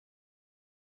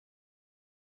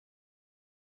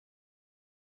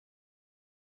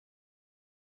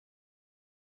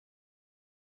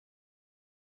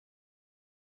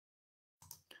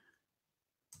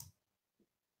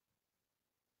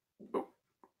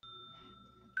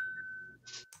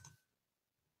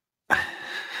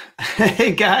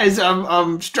Hey guys,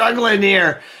 I'm struggling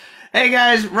here. Hey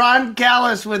guys, Ron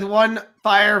Callis with One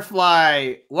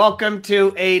Firefly. Welcome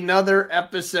to another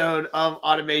episode of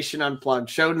Automation Unplugged,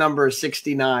 show number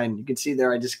 69. You can see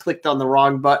there I just clicked on the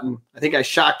wrong button. I think I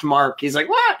shocked Mark. He's like,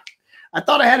 "What? I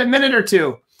thought I had a minute or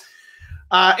two."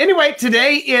 Anyway,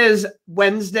 today is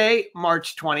Wednesday,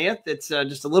 March 20th. It's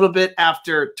just a little bit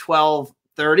after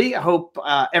 12:30. I hope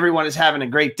everyone is having a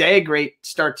great day, a great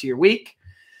start to your week.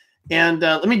 And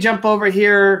let me jump over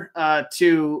here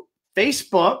to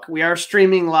Facebook. We are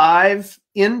streaming live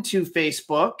into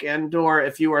Facebook, and or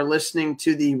if you are listening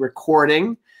to the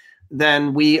recording,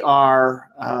 then we are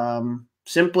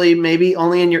simply maybe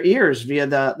only in your ears via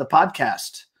the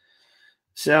podcast.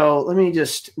 So let me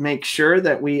just make sure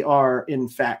that we are in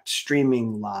fact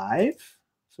streaming live.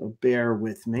 So bear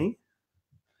with me.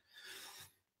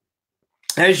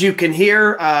 As you can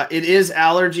hear, it is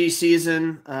allergy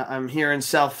season. I'm here in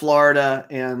South Florida,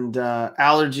 and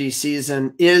allergy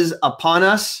season is upon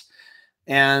us.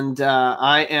 And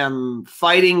I am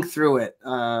fighting through it.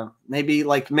 Maybe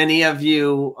like many of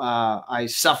you, I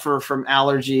suffer from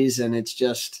allergies, and it's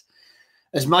just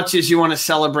as much as you want to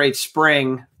celebrate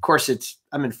spring. Of course,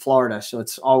 I'm in Florida, so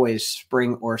it's always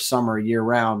spring or summer year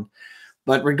round.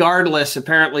 But regardless,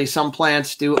 apparently some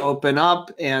plants do open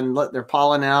up and let their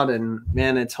pollen out, and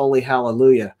man, it's holy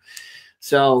hallelujah.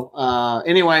 So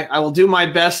anyway, I will do my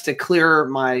best to clear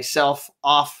myself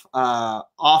off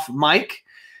mic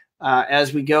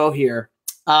as we go here.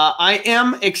 I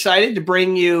am excited to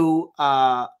bring you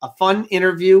a fun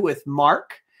interview with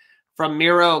Marc from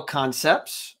Mero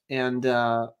Concepts. And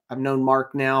I've known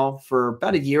Marc now for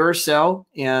about a year or so,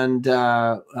 and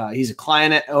he's a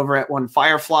client over at One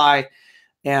Firefly.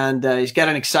 And he's got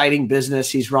an exciting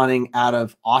business he's running out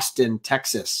of Austin,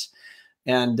 Texas.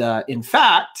 And in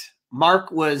fact,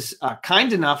 Marc was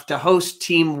kind enough to host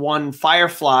Team One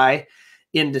Firefly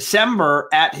in December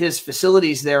at his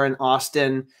facilities there in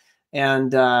Austin, and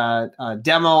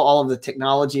demo all of the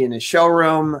technology in his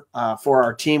showroom for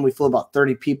our team. We flew about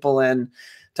 30 people in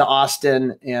to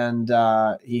Austin, and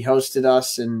he hosted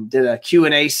us and did a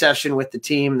Q&A session with the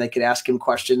team. They could ask him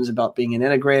questions about being an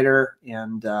integrator,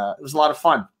 and it was a lot of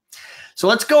fun. So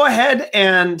let's go ahead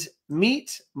and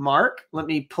meet Marc. Let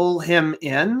me pull him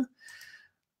in.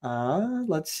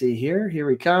 Let's see here. Here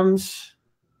he comes.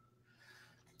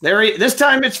 This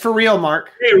time it's for real, Marc.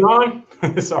 Hey, Ron.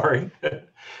 Sorry.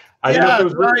 I didn't know if it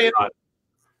was sorry. or not.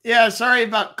 Yeah, sorry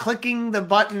about clicking the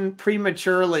button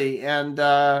prematurely. And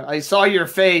I saw your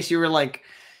face. You were like,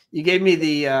 you gave me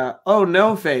the, oh,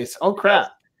 no face. Oh,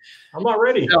 crap. I'm not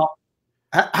ready. So,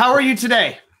 how are you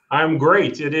today? I'm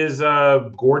great. It is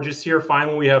gorgeous here.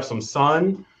 Finally, we have some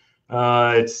sun.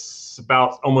 It's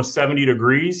about almost 70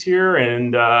 degrees here,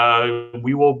 and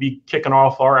we will be kicking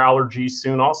off our allergies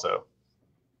soon also.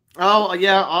 Oh,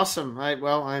 yeah, awesome.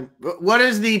 What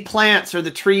is the plants or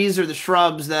the trees or the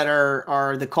shrubs that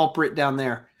are the culprit down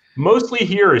there? Mostly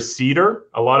here is cedar.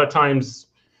 A lot of times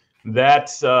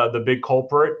that's the big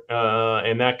culprit,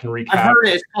 and that can wreak havoc. I heard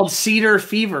it's called cedar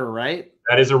fever, right?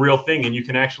 That is a real thing, and you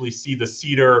can actually see the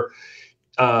cedar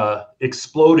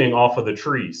exploding off of the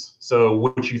trees. So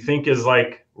what you think is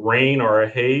like rain or a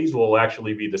haze will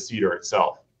actually be the cedar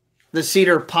itself. The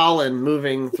cedar pollen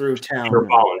moving through town. Cedar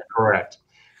pollen, correct.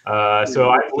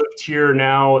 So I've lived here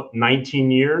now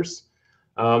 19 years.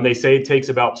 They say it takes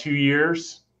about 2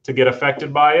 years to get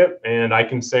affected by it, and I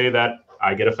can say that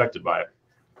I get affected by it.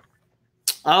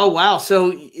 Oh, wow.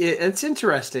 So it's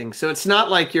interesting. So it's not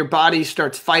like your body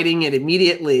starts fighting it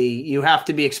immediately. You have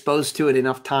to be exposed to it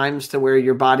enough times to where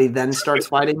your body then starts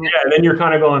fighting it. Yeah, and then you're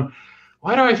kind of going,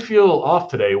 why do I feel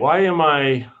off today? Why am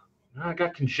I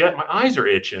got congestion? My eyes are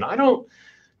itching.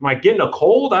 Am I getting a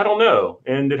cold? I don't know.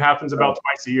 And it happens about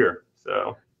twice a year.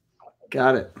 So.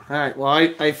 Got it. All right. Well,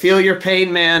 I feel your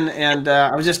pain, man. And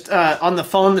I was just on the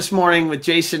phone this morning with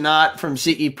Jason Knott from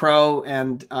CE Pro,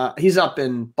 and he's up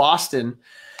in Boston.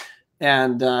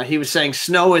 And he was saying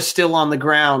snow is still on the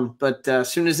ground, but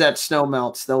as soon as that snow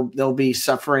melts, they'll be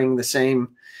suffering the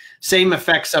same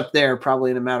effects up there,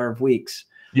 probably in a matter of weeks.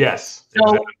 Yes. So,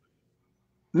 exactly.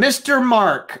 Mr.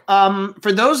 Marc,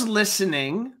 for those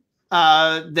listening,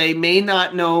 they may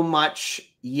not know much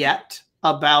yet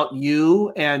about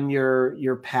you and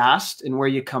your past and where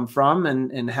you come from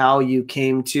and how you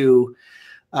came to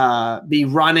be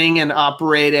running and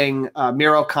operating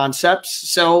Mero Concepts.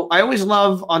 So I always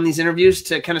love on these interviews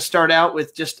to kind of start out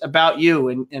with just about you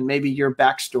and maybe your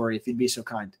backstory, if you'd be so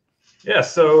kind. Yeah,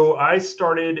 so I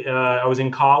started, I was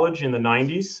in college in the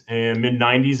 90s and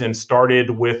mid-90s and started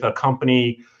with a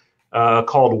company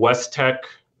called West Tech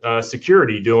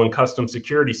Security doing custom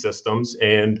security systems.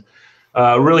 And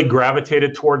really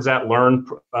gravitated towards that, learned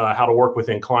how to work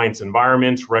within clients'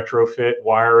 environments, retrofit,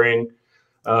 wiring.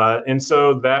 And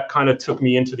so that kind of took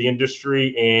me into the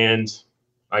industry, and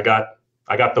I got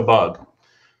the bug.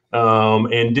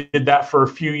 And did that for a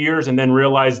few years, and then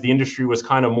realized the industry was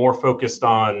kind of more focused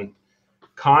on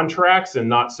contracts and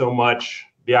not so much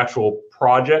the actual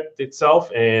project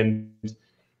itself. And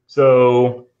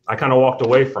so I kind of walked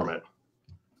away from it.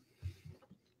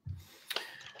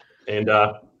 And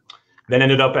then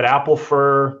ended up at Apple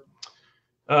for,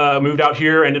 moved out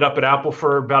here, ended up at Apple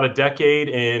for about a decade,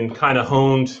 and kind of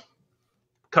honed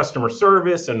customer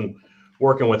service and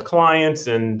working with clients.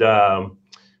 And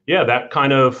yeah, that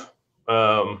kind of.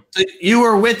 So you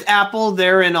were with Apple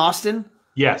there in Austin?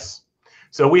 Yes.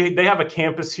 So they have a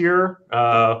campus here.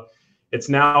 It's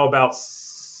now about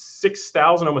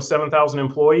 6,000, almost 7,000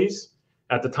 employees.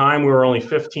 At the time, we were only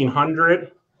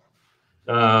 1,500.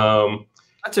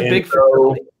 That's a big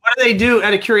facility. What do they do,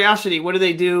 out of curiosity, what do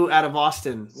they do out of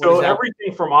Austin? So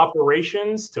everything from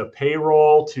operations to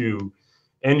payroll to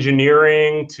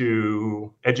engineering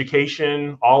to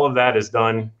education, all of that is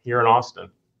done here in Austin.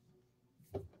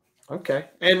 Okay.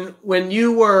 And when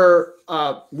you were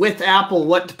with Apple,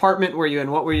 what department were you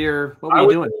in? What were you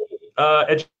doing?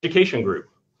 Education group.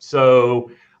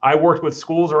 So I worked with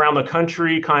schools around the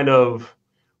country, kind of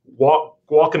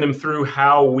walking them through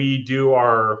how we do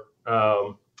our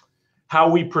how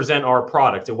we present our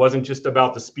product. It wasn't just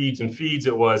about the speeds and feeds.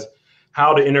 It was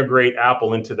how to integrate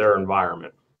Apple into their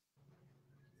environment.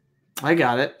 I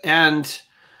got it. And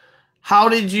how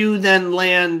did you then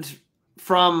land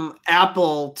from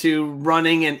Apple to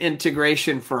running an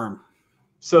integration firm?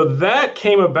 So that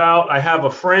came about. I have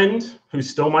a friend who's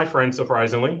still my friend,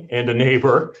 surprisingly, and a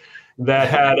neighbor that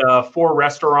had 4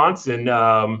 restaurants,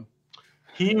 and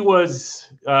he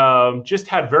was just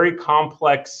had very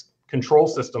complex control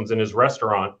systems in his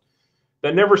restaurant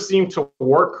that never seemed to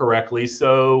work correctly.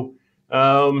 So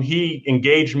he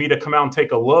engaged me to come out and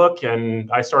take a look,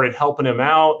 and I started helping him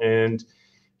out, and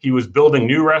he was building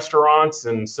new restaurants.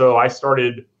 And so I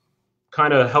started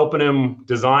kind of helping him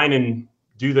design and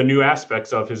do the new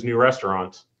aspects of his new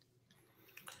restaurant.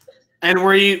 And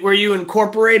were you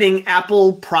incorporating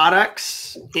Apple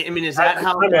products? I mean, is that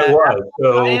how that was?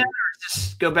 So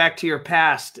just go back to your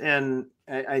past. And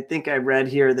I think I read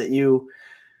here that you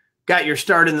got your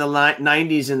start in the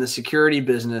 90s in the security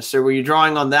business. So were you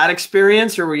drawing on that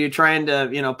experience, or were you trying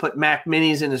to, put Mac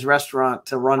Minis in his restaurant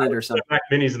to run it or something? Mac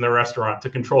Minis in the restaurant to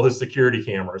control his security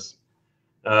cameras.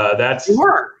 You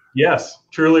were? Yes,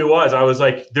 truly was. I was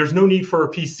like, there's no need for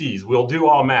PCs. We'll do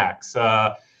all Macs.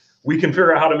 We can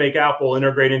figure out how to make Apple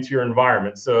integrate into your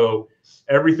environment. So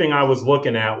everything I was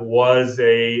looking at was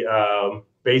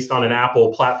based on an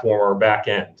Apple platform or back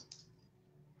end.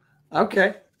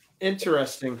 Okay,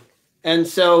 interesting. And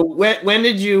so when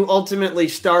did you ultimately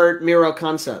start Mero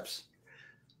Concepts?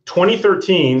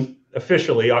 2013,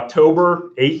 officially,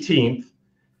 October 18th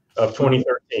of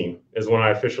 2013 is when I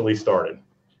officially started.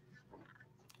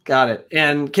 Got it.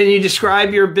 And can you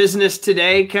describe your business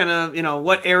today? Kind of,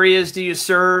 what areas do you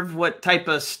serve? What type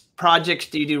of projects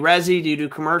do you do? Resi? Do you do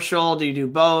commercial? Do you do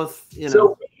both?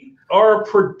 So we are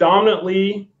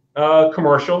predominantly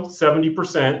commercial,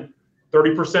 70%,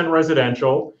 30%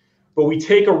 residential, but we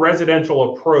take a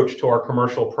residential approach to our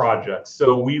commercial projects.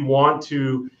 So we want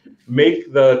to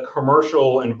make the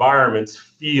commercial environments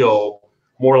feel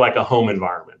more like a home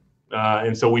environment.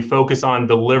 And so we focus on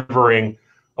delivering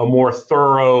a more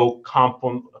thorough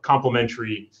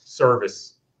complementary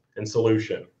service and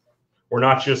solution. We're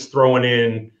not just throwing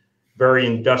in very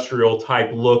industrial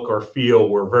type look or feel.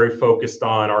 We're very focused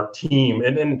on our team.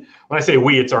 And when I say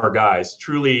we, it's our guys.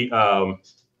 Truly, I'm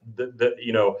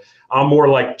more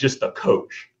like just a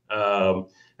coach.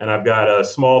 And I've got a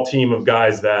small team of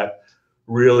guys that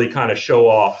really kind of show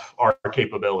off our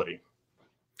capability.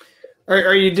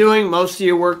 Are you doing most of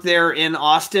your work there in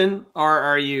Austin, or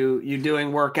are you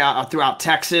doing work out throughout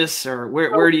Texas, or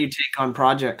where do you take on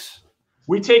projects?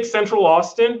 We take Central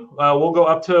Austin. We'll go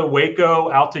up to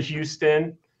Waco, out to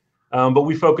Houston, but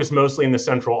we focus mostly in the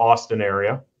Central Austin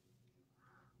area.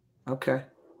 Okay,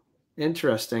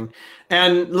 interesting.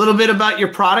 And a little bit about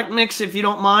your product mix, if you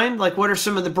don't mind. Like, what are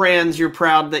some of the brands you're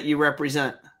proud that you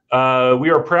represent? We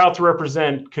are proud to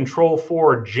represent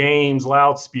Control4, James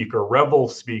loudspeaker, Rebel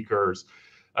speakers,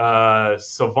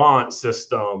 Savant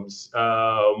systems.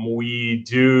 We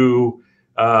do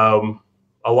a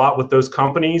lot with those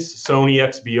companies: Sony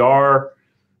XBR,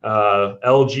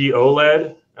 LG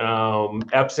OLED,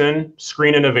 Epson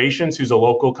Screen Innovations, who's a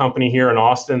local company here in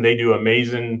Austin. They do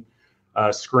amazing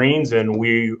screens, and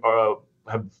we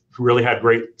have really had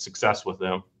great success with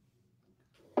them.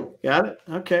 Got it.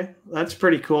 Okay. That's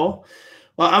pretty cool.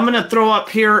 Well, I'm going to throw up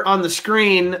here on the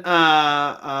screen.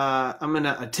 I'm going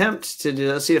to attempt to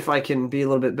do, let's see if I can be a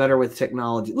little bit better with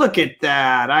technology. Look at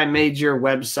that. I made your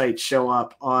website show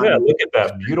up on. Yeah, look at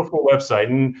that beautiful website.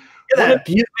 And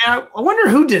I wonder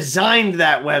who designed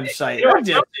that website.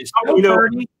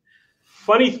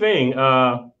 Funny thing,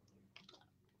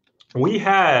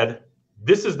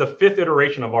 this is the 5th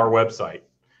iteration of our website.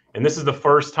 And this is the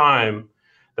first time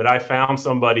that I found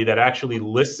somebody that actually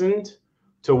listened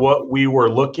to what we were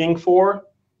looking for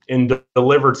and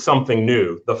delivered something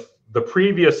new. The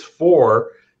previous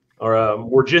 4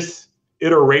 were just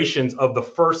iterations of the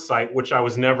first site, which I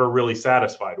was never really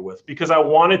satisfied with, because I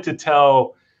wanted to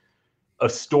tell a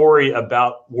story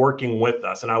about working with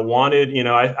us. And I wanted,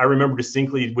 I remember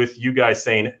distinctly with you guys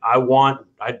saying, I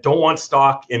don't want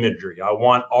stock imagery. I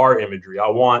want our imagery. I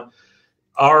want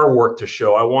our work to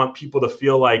show. I want people to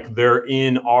feel like they're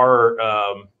in our,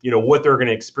 what they're going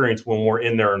to experience when we're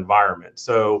in their environment.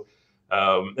 So,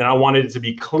 and I wanted it to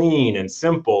be clean and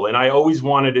simple. And I always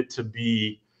wanted it to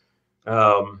be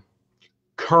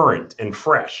current and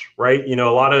fresh, right?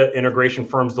 A lot of integration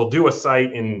firms, they'll do a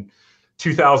site in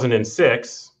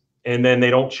 2006, and then they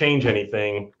don't change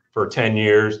anything for 10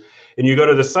 years. And you go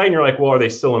to the site and you're like, well, are they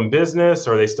still in business?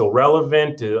 Are they still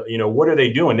relevant? What are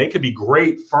they doing? They could be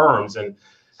great firms and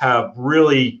have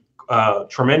really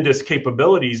tremendous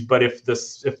capabilities. But if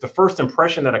the first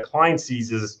impression that a client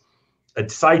sees is a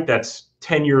site that's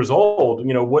 10 years old,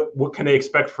 what can they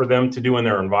expect for them to do in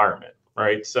their environment,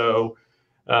 right? So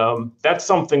that's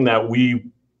something that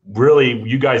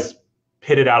you guys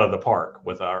hit it out of the park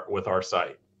with our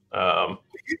site.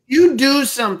 You do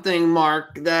something,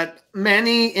 Mark, that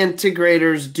many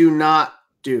integrators do not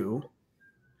do,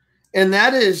 and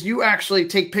that is you actually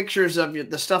take pictures of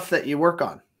the stuff that you work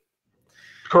on.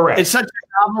 Correct. It's such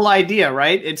a novel idea,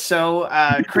 right? It's so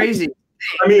crazy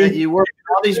that you work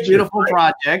on all these beautiful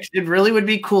projects. It really would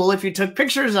be cool if you took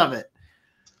pictures of it.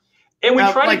 And we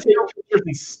try to take pictures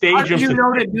and stage them. How did you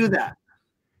know to do that?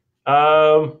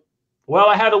 Well,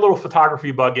 I had a little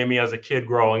photography bug in me as a kid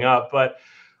growing up, but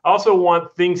I also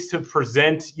want things to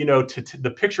present, to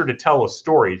the picture to tell a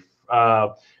story,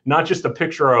 not just a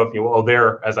picture of,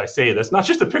 as I say this, not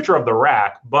just a picture of the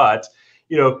rack, but,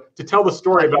 to tell the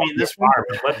story about the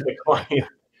environment, let the client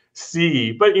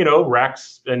see. But,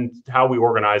 racks and how we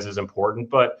organize is important,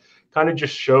 but kind of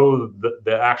just show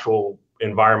the actual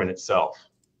environment itself.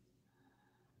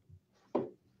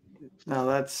 No,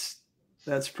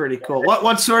 that's pretty cool.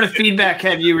 What sort of feedback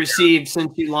have you received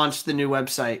since you launched the new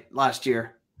website last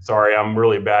year? Sorry, I'm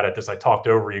really bad at this. I talked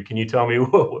over you. Can you tell me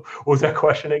what was that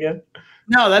question again?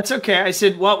 No, that's okay. I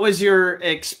said, what was your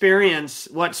experience?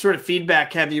 What sort of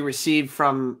feedback have you received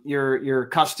from your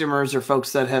customers or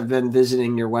folks that have been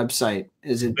visiting your website?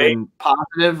 Has it been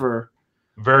positive or?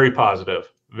 Very positive.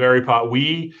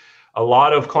 A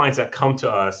lot of clients that come to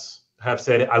us have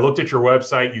said, I looked at your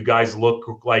website. You guys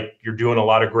look like you're doing a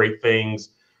lot of great things.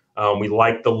 We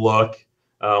like the look.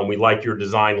 We like your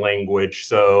design language.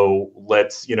 So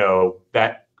let's,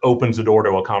 that opens the door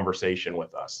to a conversation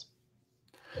with us.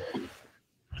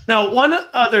 Now, one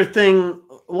other thing,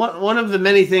 one of the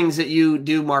many things that you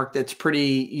do, Mark, that's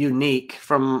pretty unique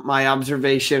from my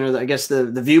observation, or I guess the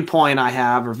viewpoint I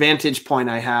have or vantage point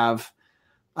I have,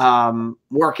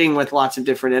 working with lots of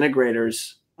different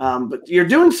integrators. But you're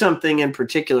doing something in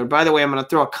particular. By the way, I'm going to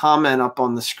throw a comment up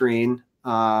on the screen.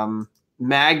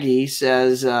 Maggie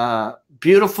says,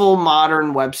 beautiful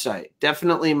modern website.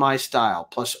 Definitely my style.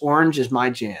 Plus orange is my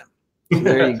jam. So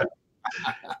there you go.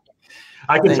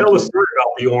 I can tell a story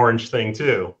about the orange thing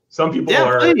too. Some people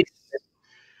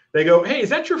they go, hey, is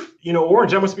that your,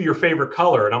 orange? That must be your favorite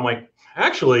color. And I'm like,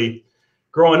 actually,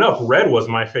 growing up, red was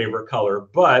my favorite color.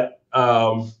 But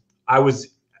I was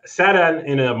sat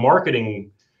in a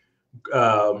marketing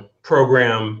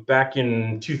program back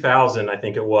in 2000, I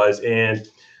think it was. And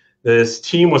this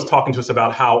team was talking to us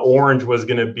about how orange was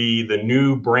going to be the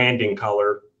new branding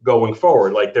color going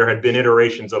forward. Like there had been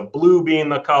iterations of blue being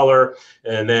the color,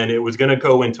 and then it was going to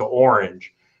go into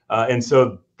orange. And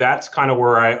so that's kind of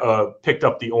where I picked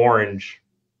up the orange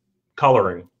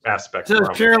coloring aspect. So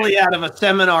it's purely out of a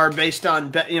seminar based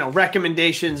on,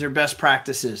 recommendations or best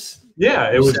practices.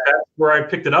 Yeah, that's where I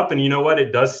picked it up. And you know what?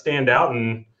 It does stand out.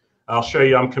 And I'll show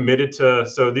you, I'm committed to,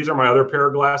 so these are my other pair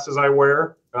of glasses I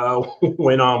wear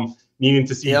when I'm needing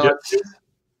to see distance.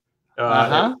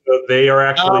 So they are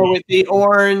actually with the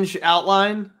orange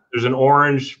outline. There's an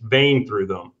orange vein through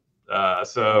them.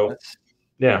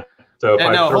 Yeah. So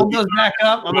hold those back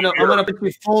up. I'm gonna put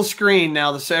you full screen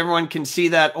now so everyone can see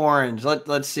that orange.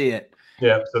 Let's see it.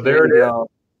 Yeah. So there it is.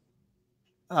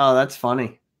 Oh, that's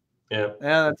funny. Yeah.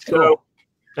 Yeah, that's cool. So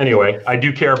anyway, I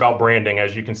do care about branding,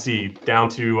 as you can see, down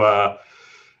to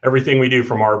everything we do,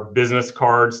 from our business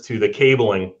cards to the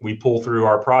cabling we pull through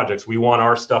our projects. We want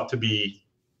our stuff to be,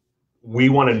 we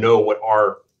want to know what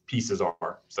our pieces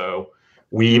are. So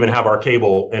we even have our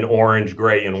cable in orange,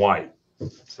 gray, and white.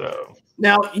 So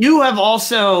now you have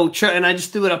also, and I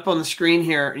just threw it up on the screen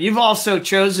here, you've also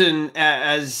chosen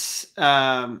as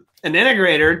an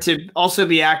integrator to also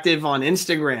be active on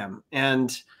Instagram.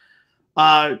 And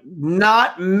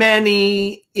not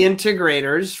many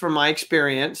integrators, from my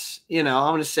experience, I'm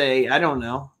going to say, I don't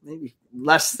know, maybe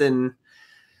less than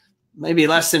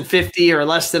 50 or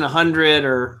less than 100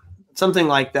 or something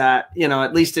like that,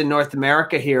 at least in North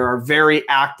America here, are very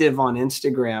active on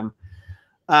Instagram.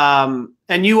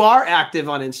 And you are active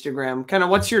on Instagram. Kind of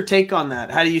what's your take on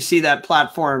that? How do you see that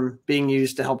platform being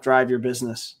used to help drive your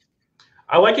business?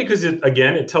 I like it because,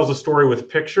 it tells a story with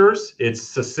pictures. It's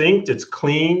succinct, it's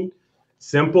clean,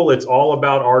 simple. It's all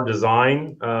about our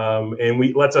design,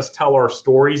 and lets us tell our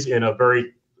stories in a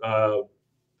very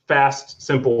fast,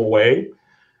 simple way,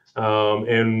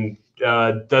 and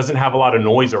doesn't have a lot of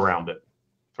noise around it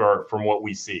from what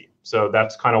we see. So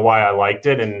that's kind of why I liked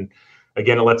it. And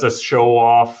again, it lets us show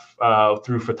off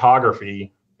through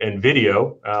photography and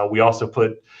video. We also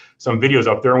put some videos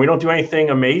up there, and we don't do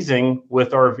anything amazing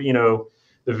with our, the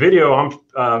video.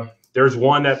 There's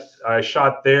one that I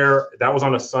shot there. That was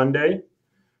on a Sunday.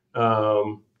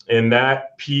 And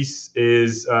that piece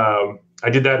is, I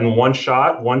did that in one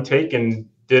shot, one take, and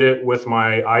did it with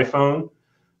my iPhone,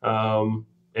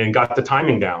 and got the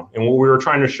timing down. And what we were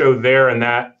trying to show there in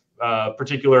that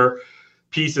particular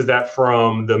piece is that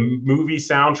from the movie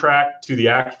soundtrack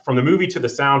to from the movie to the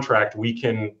soundtrack, we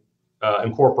can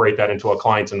incorporate that into a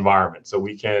client's environment. So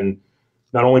we can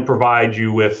not only provide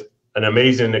you with an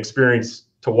amazing experience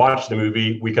to watch the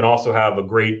movie, we can also have a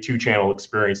great 2-channel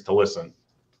experience to listen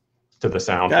to the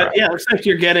soundtrack. Yeah, it looks like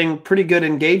you're getting pretty good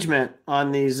engagement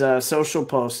on these social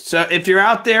posts. So if you're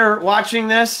out there watching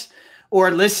this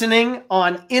or listening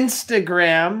on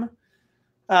Instagram,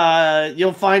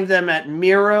 you'll find them at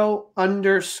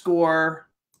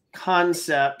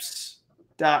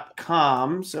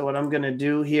mero_concepts.com. So what I'm going to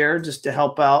do here, just to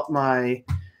help out my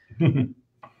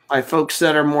my folks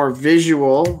that are more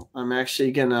visual, I'm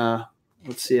actually going to,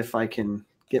 let's see if I can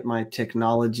get my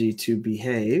technology to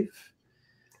behave.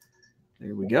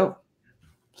 There we go.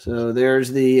 So there's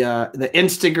the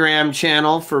Instagram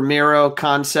channel for Mero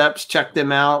Concepts. Check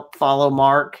them out. Follow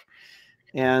Mark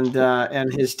and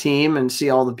his team, and see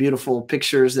all the beautiful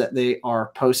pictures that they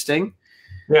are posting.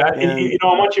 Yeah, and I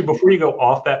want you, before you go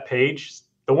off that page,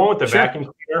 the one with the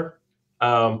vacuum cleaner.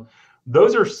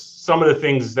 Those are some of the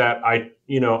things that I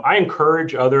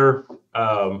encourage other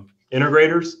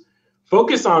integrators.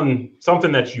 Focus on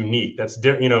something that's unique. That's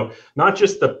not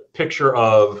just the picture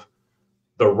of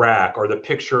the rack or the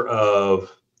picture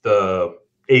of the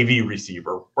AV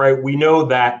receiver, right? We know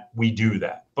that we do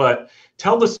that, but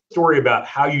tell the story about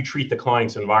how you treat the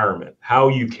client's environment, how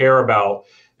you care about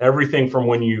everything from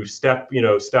when you step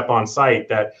on site,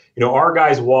 that, our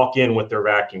guys walk in with their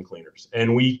vacuum cleaners.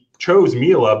 And we chose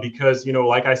Miele because,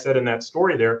 like I said in that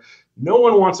story there, no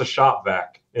one wants a shop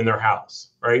vac in their house,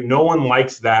 right? No one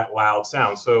likes that loud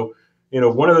sound. So,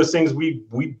 one of those things,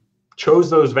 we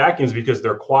chose those vacuums because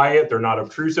they're quiet, they're not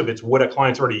obtrusive. It's what a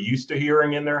client's already used to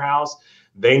hearing in their house.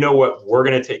 They know what we're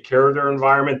going to take care of their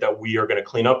environment, that we are going to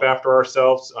clean up after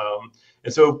ourselves.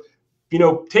 And so,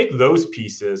 take those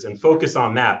pieces and focus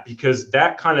on that, because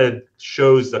that kind of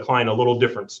shows the client a little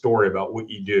different story about what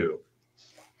you do.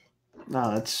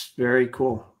 No, that's very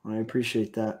cool. I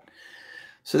appreciate that.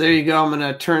 So there you go. I'm going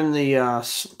to turn the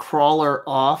crawler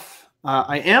off.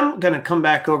 I am going to come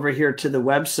back over here to the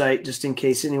website just in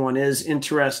case anyone is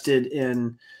interested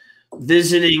in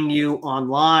visiting you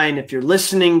online. If you're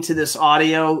listening to this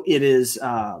audio, it is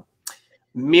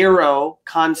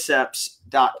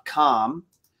meroconcepts.com.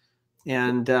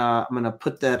 And I'm going to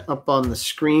put that up on the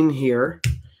screen here.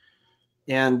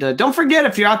 And don't forget,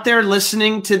 if you're out there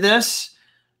listening to this,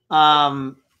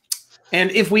 and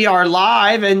if we are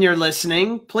live and you're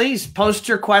listening, please post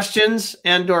your questions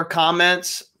and or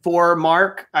comments for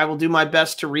Mark. I will do my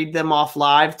best to read them off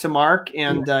live to Mark,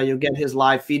 and you'll get his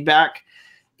live feedback.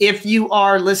 If you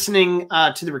are listening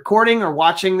to the recording or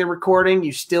watching the recording,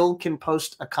 you still can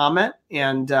post a comment,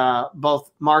 and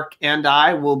both Mark and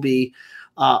I will be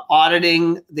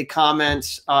auditing the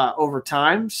comments over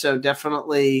time. So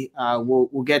definitely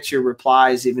we'll get your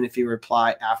replies, even if you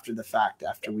reply after the fact,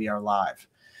 after we are live.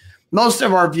 Most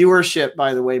of our viewership,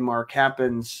 by the way, Mark,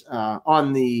 happens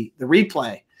on the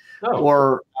replay.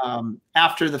 or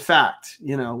after the fact.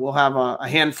 We'll have a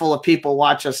handful of people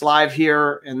watch us live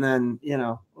here, and then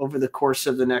over the course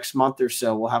of the next month or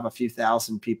so, we'll have a few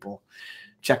thousand people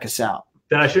check us out.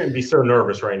 Then I shouldn't be so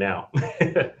nervous right now.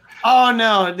 Oh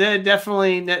no,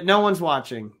 definitely no one's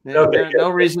watching. Okay, no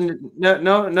reason.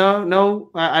 No.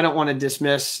 I don't want to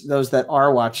dismiss those that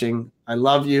are watching. I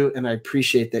love you and I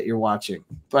appreciate that you're watching.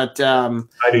 But I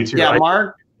do too. Yeah,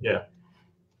 Mark.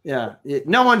 Yeah.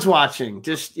 No one's watching.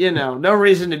 Just no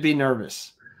reason to be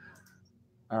nervous.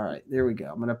 All right, there we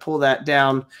go. I'm going to pull that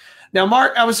down. Now,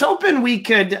 Mark, I was hoping we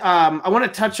could. I want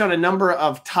to touch on a number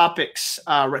of topics,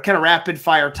 kind of rapid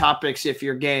fire topics, if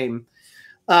you're game.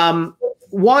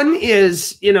 One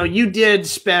is, you did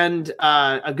spend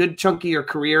a good chunk of your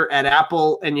career at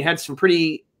Apple, and you had some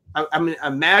pretty, I'm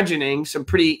imagining some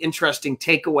pretty interesting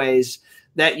takeaways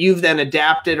that you've then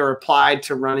adapted or applied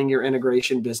to running your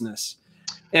integration business.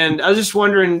 And I was just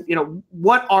wondering,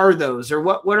 what are those, or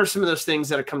what are some of those things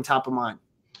that have come top of mind?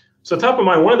 So top of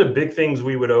mind, one of the big things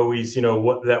we would always,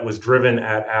 what that was driven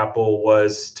at Apple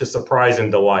was to surprise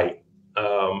and delight.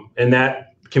 And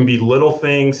that can be little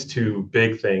things to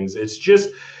big things. It's just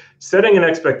setting an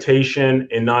expectation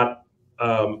and not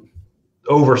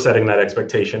oversetting that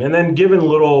expectation, and then giving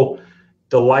little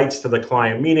delights to the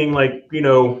client, meaning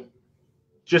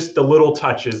just the little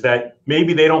touches that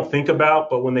maybe they don't think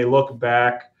about, but when they look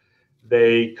back,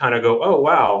 they kind of go, oh,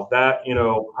 wow, that,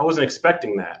 I wasn't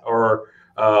expecting that. Or,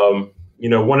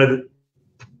 one of the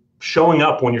showing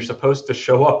up when you're supposed to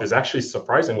show up is actually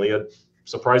surprisingly a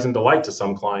surprising delight to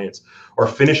some clients, or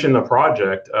finishing the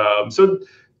project. So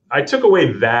I took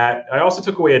away that. I also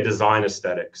took away a design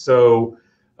aesthetic. So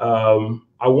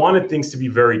I wanted things to be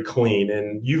very clean,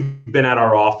 and you've been at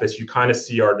our office, you kind of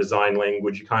see our design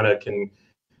language, you kind of can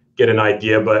get an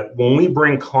idea. But when we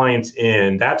bring clients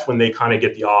in, that's when they kind of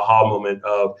get the aha moment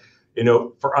of,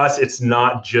 for us, it's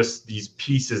not just these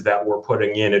pieces that we're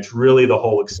putting in, it's really the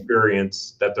whole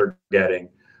experience that they're getting.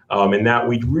 And that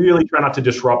we really try not to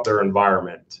disrupt their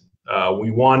environment.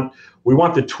 We want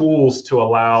the tools to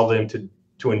allow them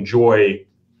to enjoy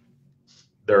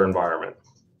their environment.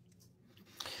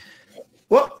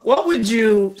 What would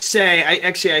you say?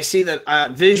 I see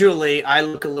that visually I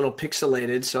look a little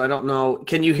pixelated, so I don't know.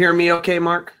 Can you hear me okay,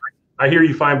 Mark? I hear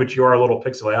you fine, but you are a little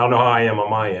pixelated. I don't know how I am on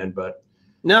my end, but.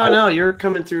 No, you're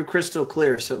coming through crystal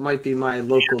clear, so it might be my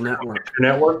local network.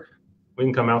 Your network? We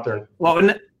can come out there.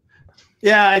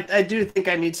 Yeah, I do think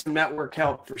I need some network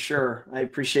help for sure. I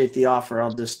appreciate the offer.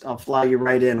 I'll fly you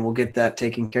right in. We'll get that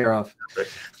taken care of.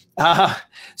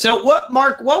 So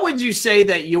Mark, what would you say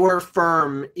that your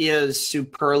firm is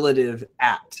superlative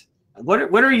at?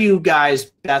 What are you guys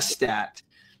best at?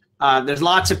 There's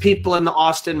lots of people in the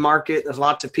Austin market. There's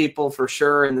lots of people for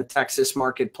sure in the Texas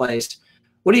marketplace.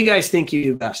 What do you guys think you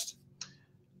do best?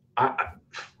 I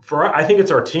think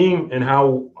it's our team and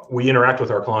how we interact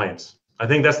with our clients. I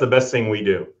think that's the best thing we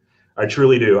do. I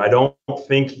truly do. I don't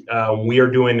think we are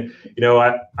doing,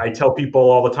 I tell people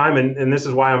all the time, and this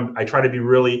is why I try to be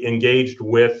really engaged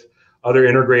with other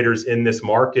integrators in this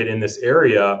market, in this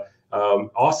area.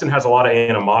 Austin has a lot of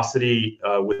animosity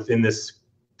within this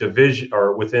division,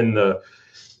 or within the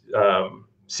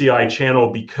CI channel,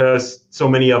 because so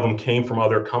many of them came from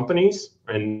other companies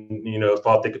and,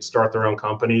 thought they could start their own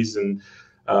companies. And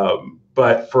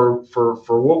but for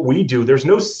what we do, there's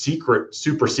no super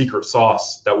secret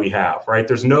sauce that we have, right?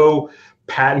 There's no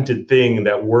patented thing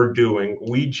that we're doing.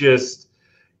 We just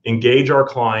engage our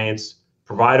clients,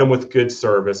 provide them with good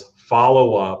service,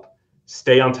 follow up,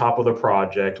 stay on top of the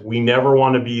project. We never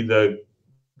want to be the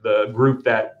group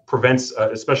that prevents,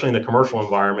 especially in the commercial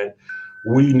environment,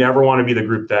 we never want to be the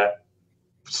group that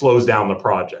slows down the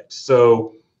project.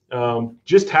 So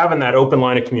just having that open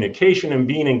line of communication and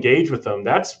being engaged with them,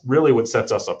 that's really what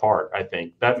sets us apart. I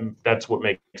think that's what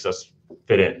makes us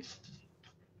fit in.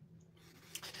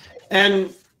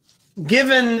 And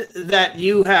given that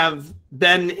you have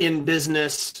been in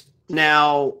business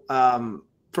now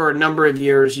for a number of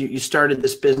years, you started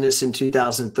this business in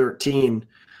 2013.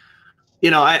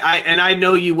 I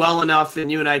know you well enough,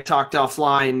 and you and I talked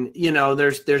offline.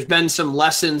 There's been some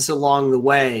lessons along the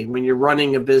way when you're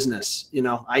running a business.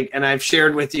 I've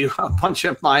shared with you a bunch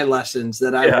of my lessons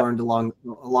that I've learned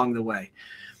along the way.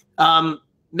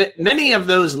 Many of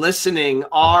those listening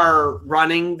are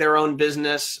running their own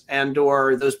business,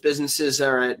 or those businesses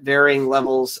are at varying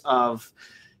levels of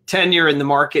tenure in the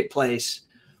marketplace.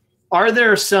 Are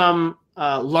there some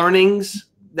learnings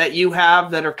that you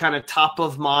have that are kind of top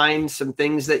of mind, some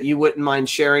things that you wouldn't mind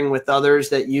sharing with others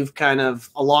that you've kind of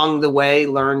along the way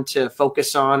learned to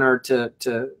focus on or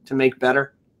to make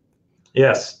better?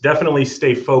 Yes, definitely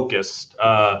stay focused.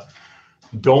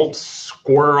 don't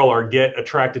squirrel or get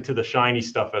attracted to the shiny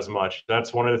stuff as much.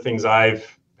 That's one of the things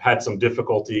I've had some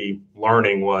difficulty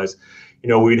learning was,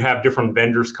 we'd have different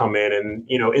vendors come in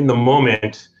and, in the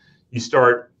moment you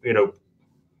start,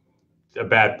 a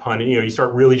bad pun, you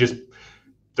start really just,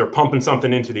 they're pumping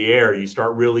something into the air. You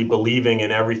start really believing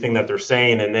in everything that they're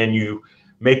saying. And then you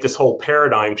make this whole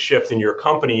paradigm shift in your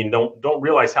company and don't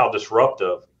realize how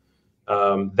disruptive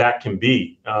that can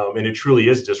be. And it truly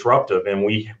is disruptive. And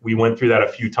we went through that a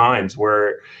few times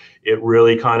where it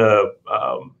really kind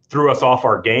of threw us off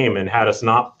our game and had us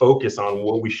not focus on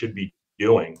what we should be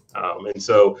doing. And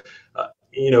so,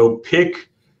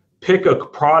 pick a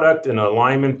product and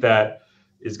alignment that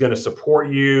is going to support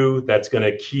you, that's going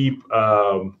to keep,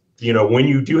 when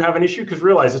you do have an issue, because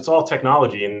realize it's all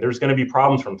technology and there's going to be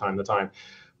problems from time to time.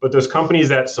 But those companies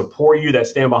that support you, that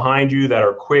stand behind you, that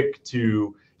are quick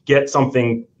to get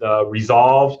something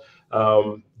resolved,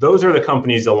 those are the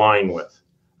companies to align with.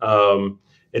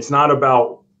 It's not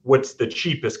about what's the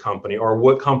cheapest company or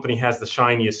what company has the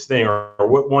shiniest thing or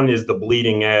what one is the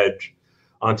bleeding edge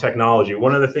on technology.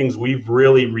 One of the things we've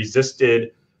really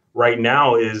resisted right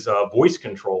now is voice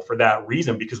control for that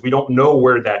reason, because we don't know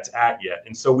where that's at yet.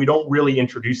 And so we don't really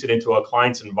introduce it into a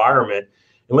client's environment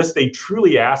unless they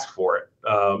truly ask for it.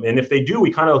 And if they do,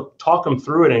 we kind of talk them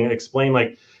through it and explain,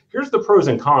 like, here's the pros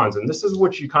and cons, and this is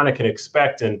what you kind of can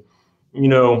expect. And,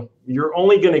 you're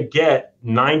only going to get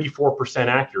 94%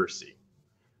 accuracy.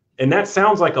 And that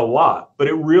sounds like a lot, but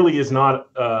it really is not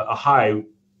a high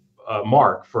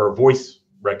mark for voice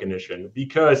recognition,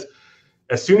 because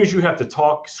as soon as you have to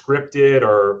talk scripted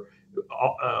or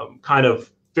kind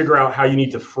of figure out how you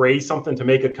need to phrase something to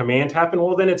make a command happen,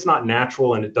 well, then it's not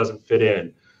natural and it doesn't fit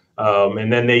in.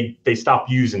 And then they stop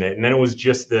using it. And then it was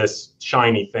just this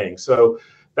shiny thing. So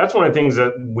that's one of the things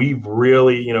that we've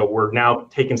really, we're now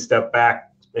taking a step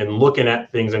back and looking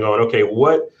at things and going, okay,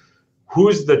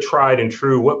 who's the tried and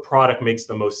true? What product makes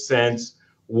the most sense?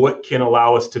 What can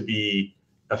allow us to be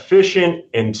efficient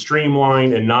and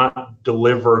streamlined and not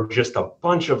deliver just a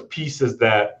bunch of pieces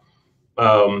that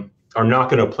are not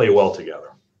going to play well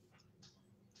together?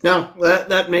 No,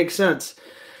 that makes sense.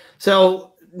 So,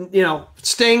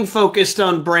 staying focused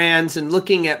on brands and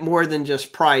looking at more than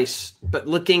just price, but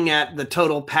looking at the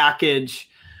total package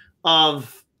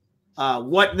of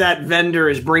what that vendor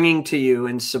is bringing to you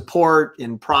in support,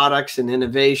 in products and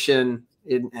innovation,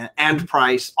 and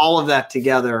price, all of that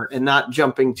together, and not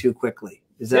jumping too quickly.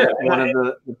 Is that one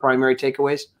of the primary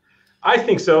takeaways? I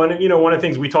think so. And, one of the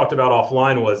things we talked about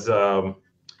offline was,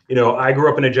 I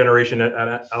grew up in a generation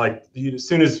that I like, as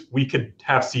soon as we could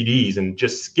have CDs and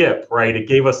just skip, right, it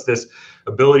gave us this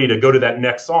ability to go to that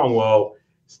next song. Well,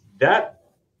 that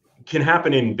can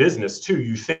happen in business too.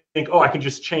 You think, oh, I can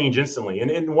just change instantly.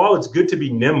 And while it's good to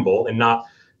be nimble and not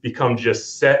become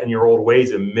just set in your old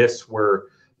ways and miss where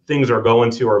things are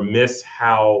going to or miss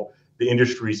how the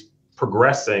industry's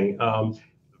progressing,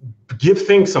 give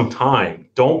things some time.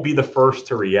 Don't be the first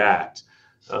to react.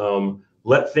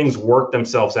 Let things work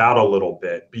themselves out a little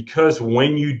bit, because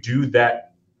when you do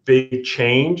that big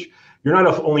change, you're not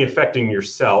only affecting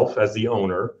yourself as the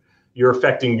owner, you're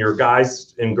affecting your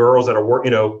guys and girls that are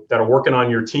working on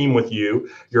your team with you.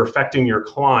 You're affecting your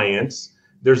clients.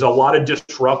 There's a lot of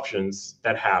disruptions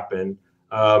that happen.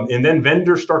 And then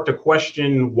vendors start to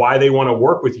question why they want to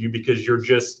work with you, because you're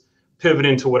just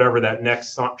pivoting to whatever that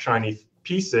next shiny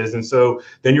piece is. And so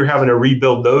then you're having to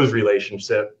rebuild those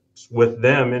relationships with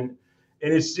them. And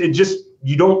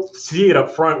you don't see it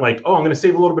up front, like, oh, I'm going to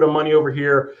save a little bit of money over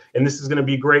here, and this is going to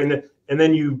be great. And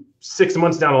then you 6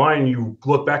 months down the line, you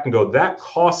look back and go, that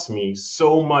cost me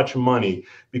so much money,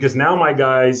 because now my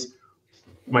guys,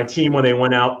 my team, when they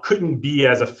went out, couldn't be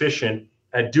as efficient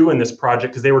at doing this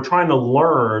project because they were trying to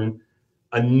learn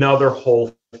another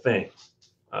whole thing.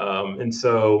 And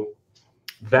so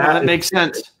that makes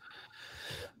sense.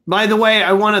 By the way,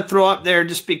 I want to throw up there,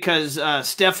 just because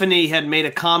Stephanie had made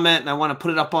a comment, and I want to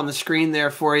put it up on the screen there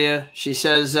for you. She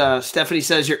says, Stephanie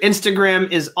says, your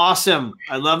Instagram is awesome.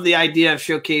 I love the idea of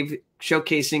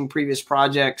showcasing previous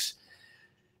projects.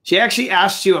 She actually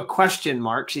asked you a question,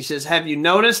 Mark. She says, have you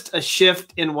noticed a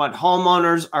shift in what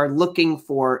homeowners are looking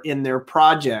for in their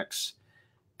projects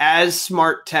as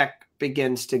smart tech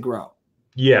begins to grow?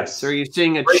 Yes. So are you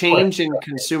seeing a change in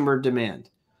consumer demand?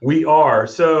 We are.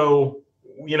 So,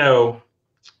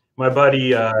 my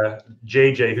buddy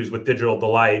JJ, who's with Digital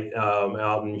Delight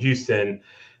out in Houston,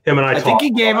 him and I think he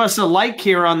gave us a like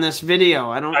here on this video.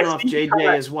 I don't know if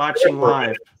JJ is watching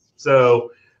live.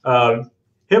 So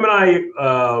him and I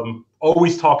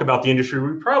always talk about the industry.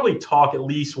 We probably talk at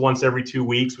least once every 2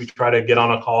 weeks. We try to get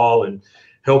on a call, and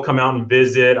he'll come out and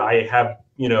visit. I have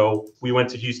we went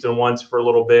to Houston once for a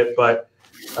little bit, but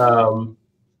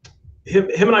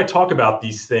him and I talk about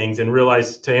these things and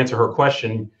realize, to answer her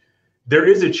question, there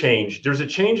is a change. There's a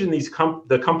change in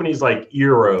the companies like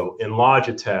Eero and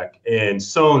Logitech and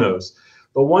Sonos,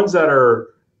 the ones that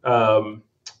are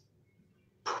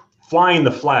flying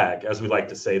the flag, as we like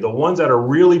to say, the ones that are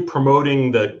really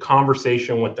promoting the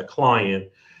conversation with the client.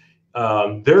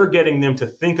 They're getting them to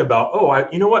think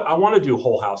about, you know what, I want to do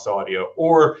whole house audio,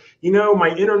 or,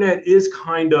 my internet is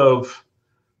kind of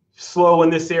slow in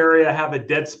this area. I have a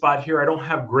dead spot here. I don't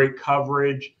have great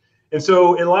coverage. And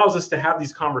so it allows us to have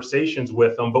these conversations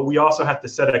with them, but we also have to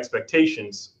set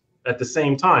expectations at the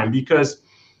same time, because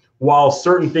while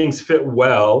certain things fit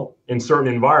well in certain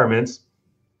environments,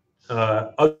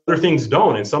 other things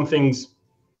don't. And some things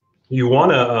you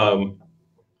want to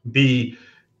be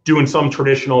doing some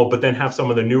traditional, but then have some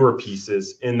of the newer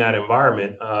pieces in that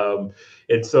environment.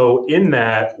 And so in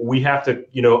that, we have to,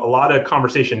 a lot of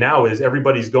conversation now is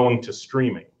everybody's going to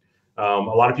streaming. A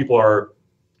lot of people are,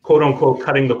 quote unquote,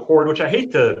 cutting the cord, which I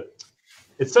hate to,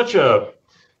 it's such a,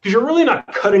 because you're really not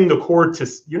cutting the cord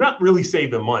you're not really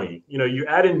saving money. You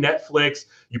add in Netflix,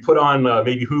 you put on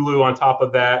maybe Hulu on top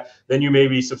of that, then you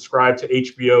maybe subscribe to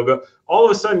HBO. All of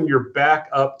a sudden you're back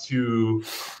up to,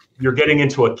 you're getting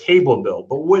into a cable bill.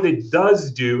 But what it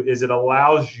does do is it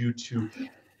allows you to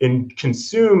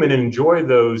consume and enjoy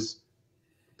those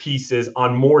pieces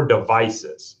on more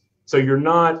devices. So you're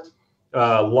not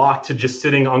locked to just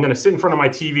sitting, I'm going to sit in front of my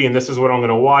TV and this is what I'm going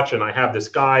to watch. And I have this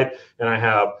guide and I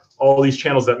have all these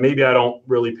channels that maybe I don't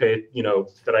really pay,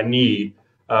 that I need.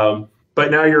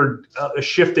 But now you're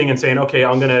shifting and saying, okay,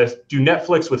 I'm going to do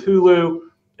Netflix with Hulu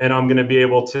and I'm going to be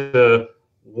able to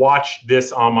watch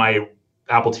this on my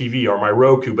Apple TV or my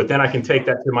Roku, but then I can take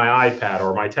that to my iPad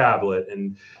or my tablet.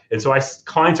 And so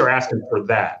clients are asking for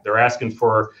that. They're asking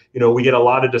for, we get a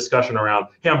lot of discussion around,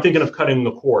 hey, I'm thinking of cutting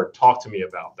the cord. Talk to me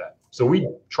about that. So we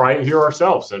try it here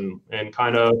ourselves and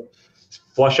kind of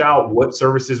flush out what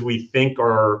services we think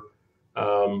are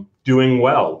doing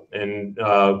well and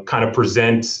kind of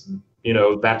present,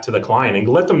 that to the client and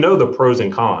let them know the pros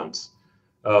and cons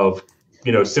of,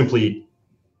 simply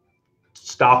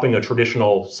stopping a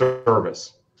traditional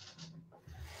service.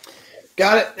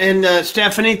 Got it. And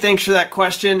Stephanie, thanks for that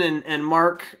question. And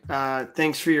Mark,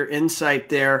 thanks for your insight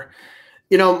there.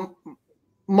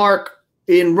 Mark,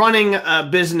 in running a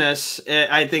business,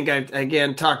 I think I,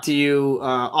 again, talked to you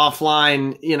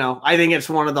offline, I think it's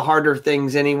one of the harder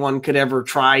things anyone could ever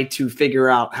try to figure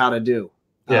out how to do.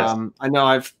 Yes. I know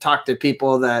I've talked to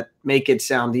people that make it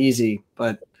sound easy,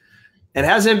 but it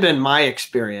hasn't been my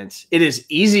experience. It is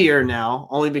easier now,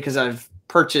 only because I've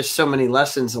purchased so many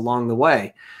lessons along the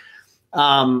way.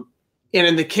 And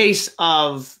in the case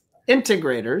of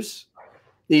integrators,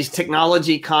 these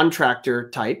technology contractor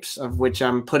types, of which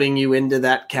I'm putting you into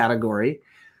that category,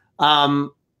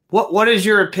 what is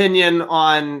your opinion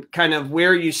on kind of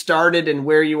where you started and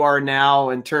where you are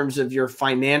now in terms of your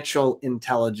financial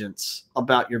intelligence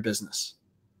about your business?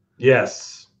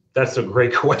 Yes. That's a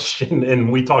great question,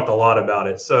 and we talked a lot about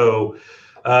it. So,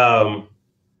 I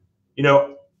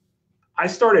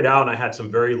started out and I had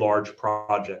some very large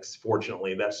projects,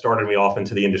 fortunately, that started me off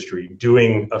into the industry,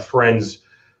 doing a friend's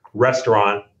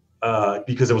restaurant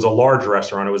because it was a large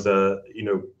restaurant. It was a,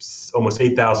 almost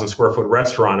 8,000 square foot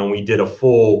restaurant, and we did a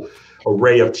full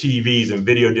array of TVs and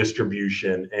video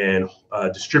distribution and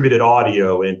distributed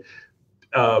audio. And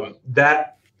that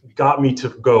got me to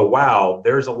go, wow,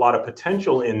 there's a lot of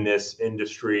potential in this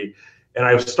industry. And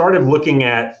I started looking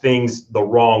at things the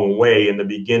wrong way. In the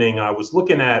beginning, I was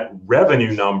looking at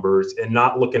revenue numbers and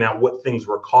not looking at what things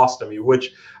were costing me,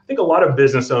 which I think a lot of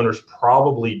business owners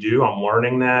probably do. I'm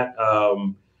learning that.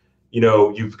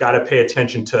 You've got to pay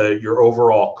attention to your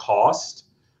overall cost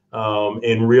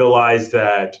and realize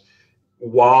that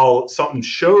while something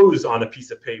shows on a piece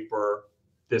of paper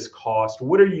this cost,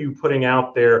 what are you putting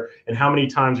out there, and how many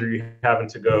times are you having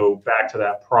to go back to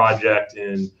that project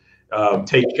and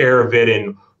take care of it,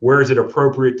 and where is it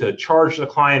appropriate to charge the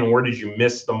client, and where did you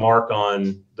miss the mark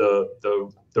on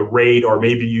the rate, or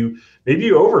maybe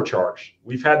you overcharge.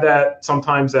 We've had that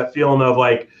sometimes, that feeling of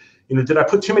like, did I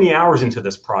put too many hours into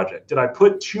this project? Did I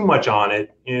put too much on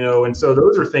it? And so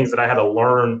those are things that I had to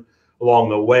learn along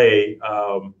the way.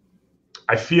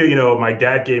 I feel, my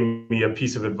dad gave me a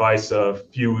piece of advice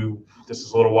this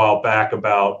is a little while back,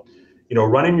 about,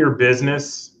 running your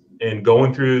business and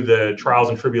going through the trials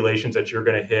and tribulations that you're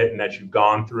going to hit and that you've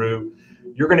gone through.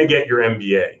 You're going to get your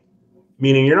MBA,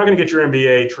 meaning you're not going to get your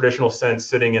MBA traditional sense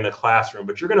sitting in a classroom,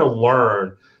 but you're going to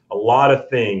learn a lot of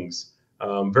things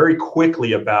very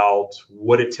quickly about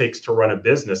what it takes to run a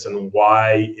business and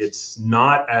why it's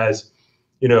not as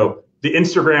you know, the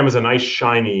Instagram is a nice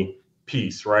shiny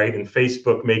piece, right? And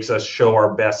Facebook makes us show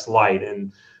our best light,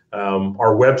 and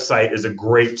our website is a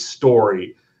great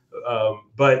story.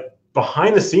 But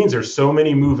behind the scenes, there's so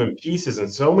many moving pieces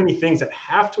and so many things that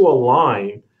have to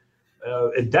align.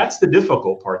 That's the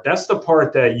difficult part. That's the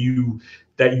part that you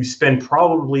spend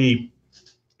probably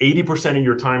 80% of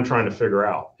your time trying to figure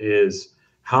out, is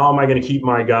how am I going to keep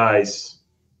my guys,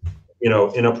 you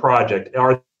know, in a project?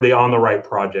 Are they on the right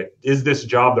project? Is this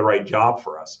job the right job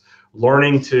for us?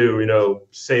 Learning to, you know,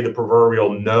 say the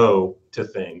proverbial no to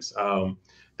things.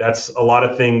 That's a lot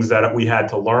of things that we had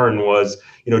to learn was,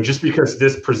 you know, just because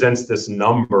this presents this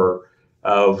number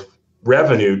of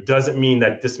revenue doesn't mean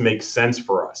that this makes sense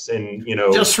for us. And, you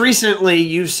know, just recently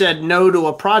you said no to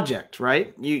a project,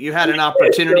 right? You had an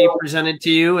opportunity presented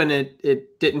to you and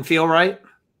it didn't feel right.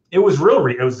 It was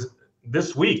it was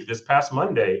this past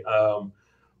Monday.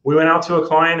 We went out to a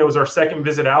client. It was our second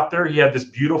visit out there. He had this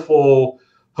beautiful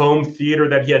home theater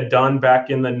that he had done back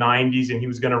in the 90s, and he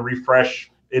was going to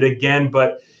refresh it again.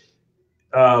 But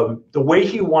the way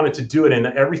he wanted to do it and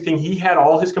everything, he had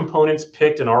all his components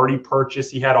picked and already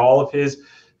purchased. He had all of his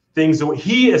things.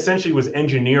 He essentially was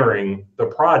engineering the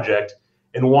project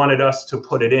and wanted us to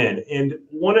put it in. And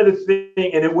one of the things,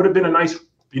 and it would have been a nice,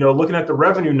 you know, looking at the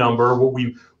revenue number, what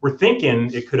we were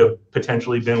thinking it could have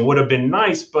potentially been, would have been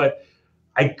nice, but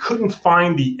I couldn't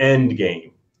find the end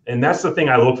game. And that's the thing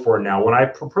I look for now. When I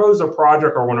propose a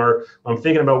project, or when I'm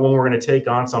thinking about when we're going to take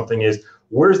on something, is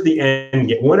where's the end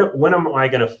game? When am I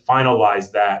going to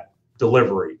finalize that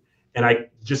delivery? And I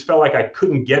just felt like I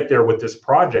couldn't get there with this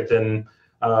project. And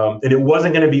it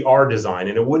wasn't going to be our design,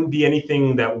 and it wouldn't be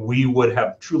anything that we would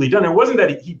have truly done. It wasn't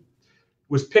that he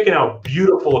was picking out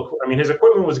beautiful, I mean, his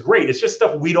equipment was great. It's just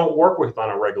stuff we don't work with on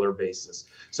a regular basis.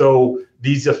 So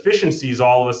these efficiencies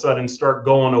all of a sudden start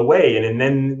going away. And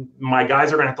then my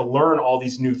guys are going to have to learn all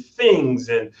these new things.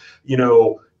 And, you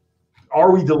know,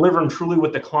 are we delivering truly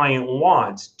what the client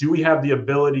wants? Do we have the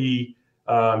ability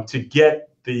to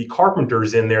get the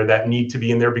carpenters in there that need to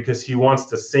be in there, because he wants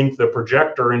to sink the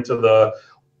projector into the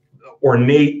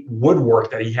ornate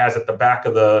woodwork that he has at the back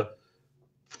of the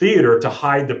theater to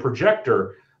hide the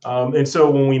projector. And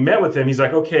so when we met with him, he's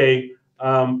like, okay,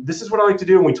 this is what I like to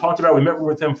do. And we talked about, we met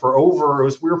with him for we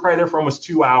were probably there for almost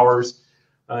 2 hours.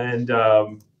 And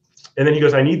then he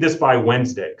goes, I need this by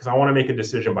Wednesday, because I want to make a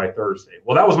decision by Thursday.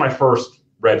 Well, that was my first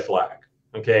red flag.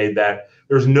 Okay. That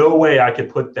there's no way I could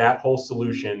put that whole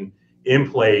solution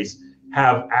in place,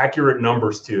 have accurate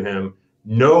numbers to him,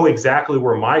 know exactly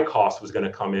where my cost was going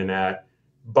to come in at,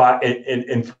 but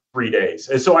in 3 days.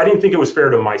 And so I didn't think it was fair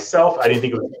to myself. I didn't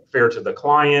think it was fair to the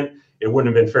client. It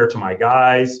wouldn't have been fair to my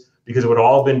guys, because it would have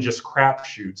all been just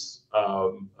crapshoots.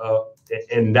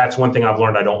 And that's one thing I've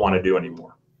learned I don't want to do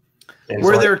anymore. And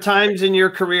were there times in your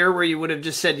career where you would have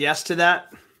just said yes to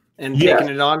that and taken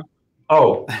it on?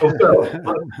 So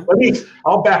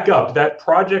I'll back up. That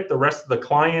project, the rest of the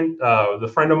client,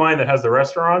 the friend of mine that has the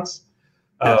restaurants,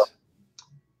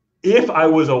 if I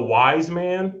was a wise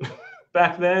man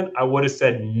back then, I would have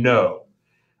said no.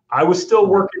 I was still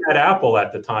working at Apple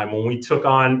at the time when we took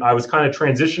on, I was kind of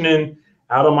transitioning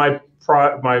out of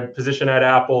my position at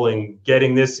Apple and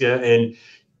getting this, and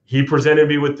he presented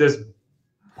me with this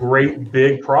great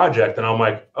big project. And I'm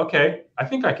like, okay, I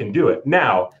think I can do it.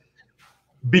 Now,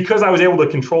 because I was able to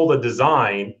control the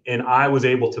design and I was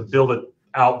able to build it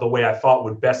out the way I thought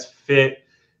would best fit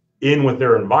in with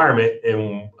their environment,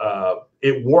 and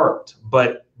it worked.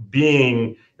 But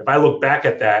if I look back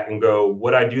at that and go,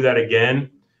 would I do that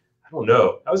again? I don't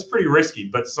know. That was pretty risky,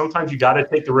 but sometimes you got to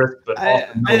take the risk. But I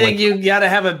think you got to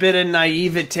have a bit of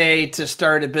naivete to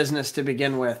start a business to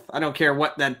begin with. I don't care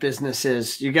what that business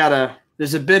is.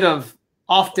 There's a bit of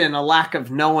often a lack of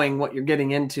knowing what you're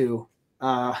getting into.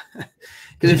 Because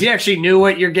if you actually knew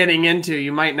what you're getting into,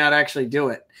 you might not actually do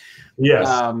it. Yes.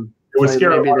 It would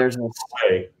scare me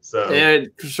away. So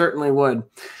it certainly would.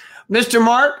 Mr.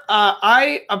 Marc,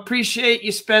 I appreciate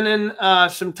you spending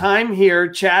some time here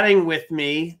chatting with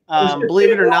me. Believe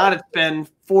it or not, it's been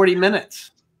 40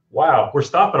 minutes. Wow, we're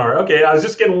stopping okay, I was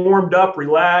just getting warmed up,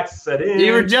 relaxed, set in.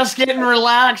 You were just getting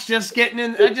relaxed, just getting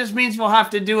in. It just means we'll have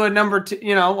to do a number two,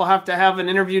 we'll have to have an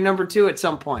interview number 2 at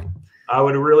some point. I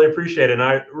would really appreciate it. And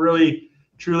I really,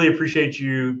 truly appreciate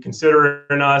you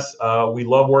considering us. We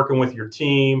love working with your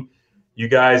team. You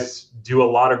guys do a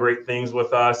lot of great things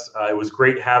with us. It was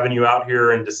great having you out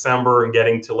here in December and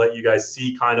getting to let you guys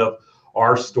see kind of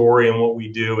our story and what we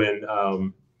do.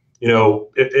 And,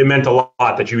 it meant a lot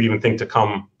that you would even think to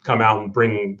come out and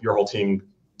bring your whole team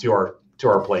to to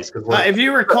our place. If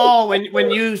you recall,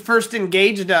 when you first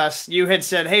engaged us, you had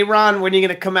said, "Hey, Ron, when are you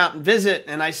going to come out and visit?"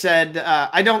 And I said,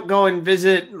 "I don't go and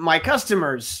visit my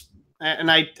customers."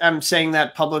 And I'm saying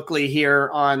that publicly here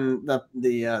on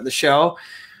the show.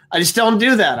 I just don't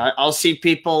do that. I'll see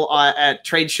people at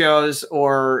trade shows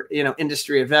or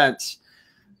industry events.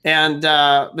 And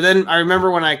but then I remember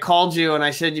when I called you and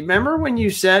I said, "You remember when you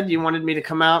said you wanted me to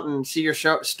come out and see your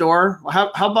store?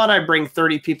 Well, how about I bring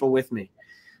 30 people with me?"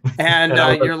 And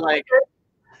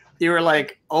you were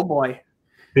like, "Oh boy."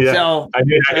 Yeah, so I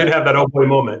did have that oh boy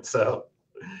moment. So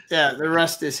yeah, the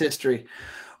rest is history.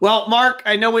 Well, Mark,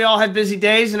 I know we all have busy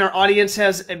days and our audience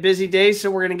has a busy day, so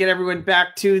we're going to get everyone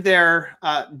back to their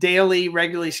daily,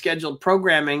 regularly scheduled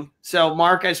programming. So,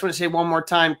 Mark, I just want to say one more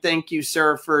time, thank you,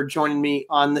 sir, for joining me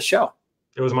on the show.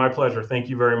 It was my pleasure. Thank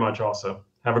you very much also.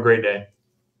 Have a great day.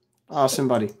 Awesome,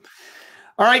 buddy.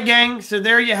 All right, gang. So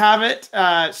there you have it.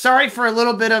 Sorry for a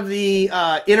little bit of the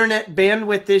internet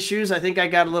bandwidth issues. I think I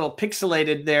got a little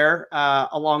pixelated there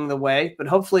along the way, but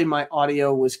hopefully my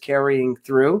audio was carrying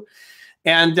through.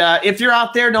 And if you're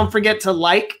out there, don't forget to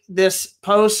like this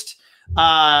post,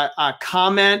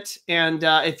 comment, and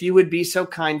if you would be so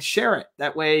kind, share it.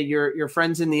 That way your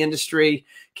friends in the industry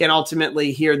can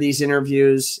ultimately hear these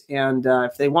interviews. And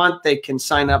if they want, they can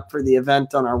sign up for the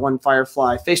event on our One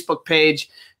Firefly Facebook page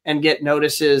and get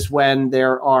notices when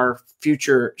there are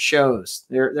future shows.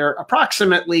 They're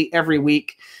approximately every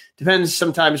week. Depends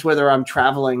sometimes whether I'm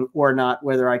traveling or not,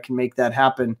 whether I can make that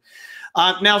happen.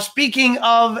 Now, speaking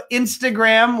of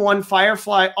Instagram, One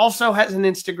Firefly also has an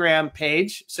Instagram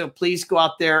page, so please go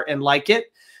out there and like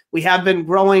it. We have been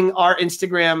growing our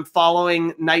Instagram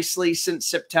following nicely since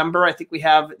September. I think we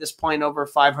have at this point over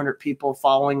 500 people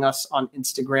following us on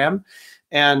Instagram,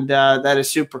 and that is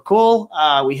super cool.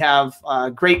 We have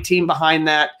a great team behind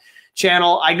that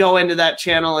channel. I go into that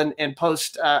channel and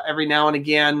post every now and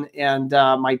again, and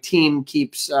my team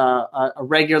keeps a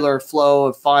regular flow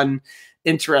of fun,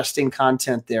 interesting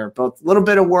content there, both a little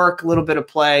bit of work, a little bit of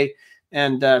play,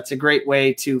 and it's a great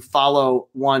way to follow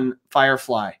One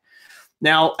Firefly.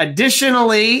 Now,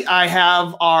 additionally, I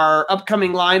have our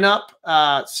upcoming lineup.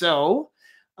 I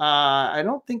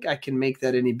don't think I can make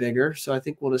that any bigger, so I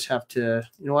think we'll just have to,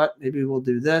 you know what, maybe we'll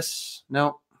do this.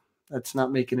 No, that's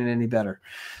not making it any better.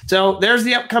 So there's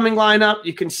the upcoming lineup.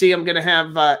 You can see I'm going to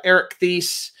have Eric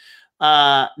Thies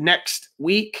next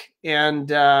week. And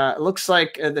it looks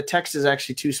like the text is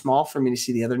actually too small for me to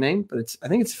see the other name, but I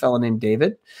think it's a fellow named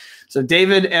David. So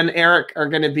David and Eric are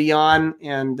going to be on,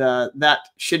 and that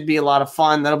should be a lot of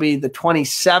fun. That'll be the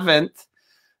 27th.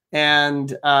 And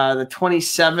the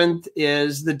 27th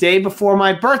is the day before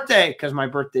my birthday, because my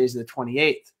birthday is the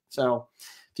 28th. So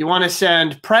if you want to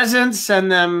send presents,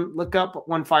 send them, look up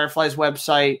One Firefly's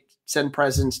website, send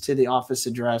presents to the office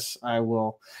address. I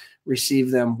will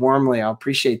receive them warmly. I'll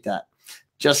appreciate that.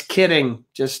 Just kidding.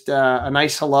 Just a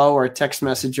nice hello or a text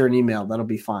message or an email. That'll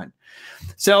be fine.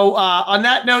 So on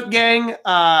that note, gang,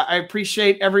 I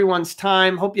appreciate everyone's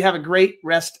time. Hope you have a great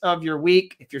rest of your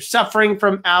week. If you're suffering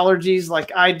from allergies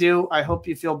like I do, I hope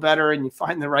you feel better and you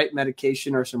find the right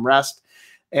medication or some rest.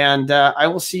 And I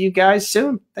will see you guys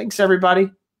soon. Thanks,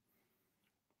 everybody.